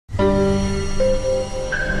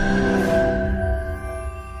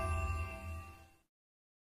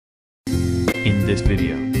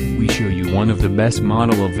video, we show you one of the best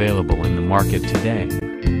model available in the market today.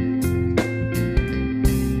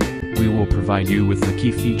 We will provide you with the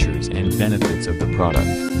key features and benefits of the product.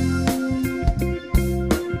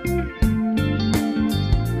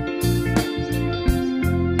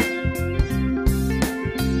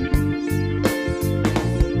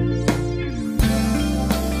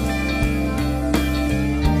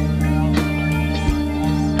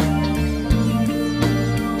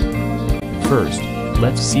 First,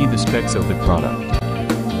 let's see the specs of the product.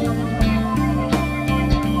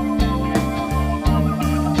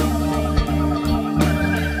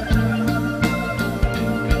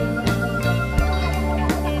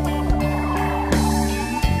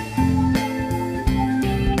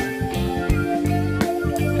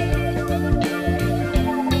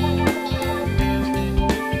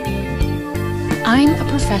 I'm a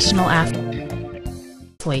professional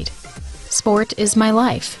athlete. Sport is my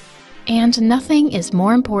life. And nothing is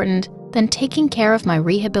more important than taking care of my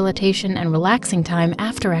rehabilitation and relaxing time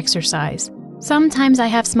after exercise. Sometimes I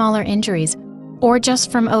have smaller injuries, or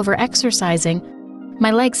just from over-exercising, my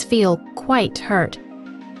legs feel quite hurt.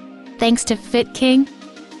 Thanks to Fit King,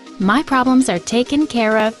 my problems are taken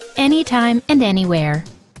care of anytime and anywhere.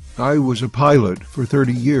 I was a pilot for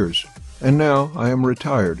 30 years, and now I am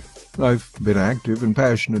retired. I've been active and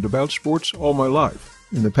passionate about sports all my life.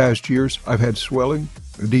 In the past years, I've had swelling,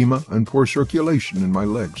 edema, and poor circulation in my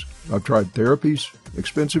legs. I've tried therapies,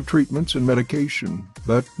 expensive treatments, and medication,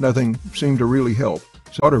 but nothing seemed to really help.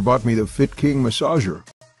 So daughter bought me the Fit King massager.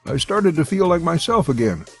 I started to feel like myself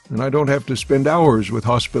again, and I don't have to spend hours with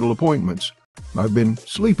hospital appointments. I've been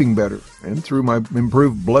sleeping better, and through my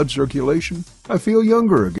improved blood circulation, I feel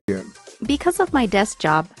younger again. Because of my desk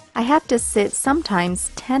job, I have to sit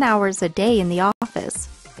sometimes 10 hours a day in the office.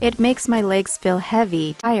 It makes my legs feel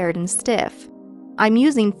heavy, tired, and stiff. I'm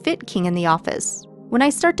using Fit King in the office when I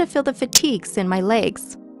start to feel the fatigues in my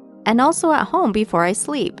legs, and also at home before I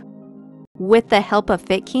sleep. With the help of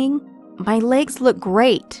Fit King, my legs look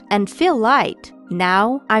great and feel light.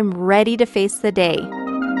 Now I'm ready to face the day.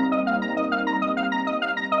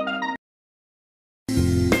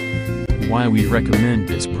 Why we recommend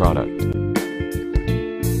this product.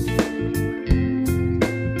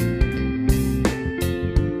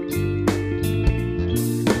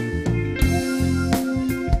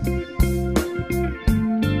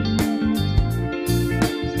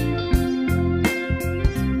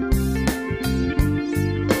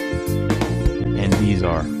 And these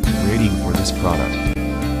are rating for this product.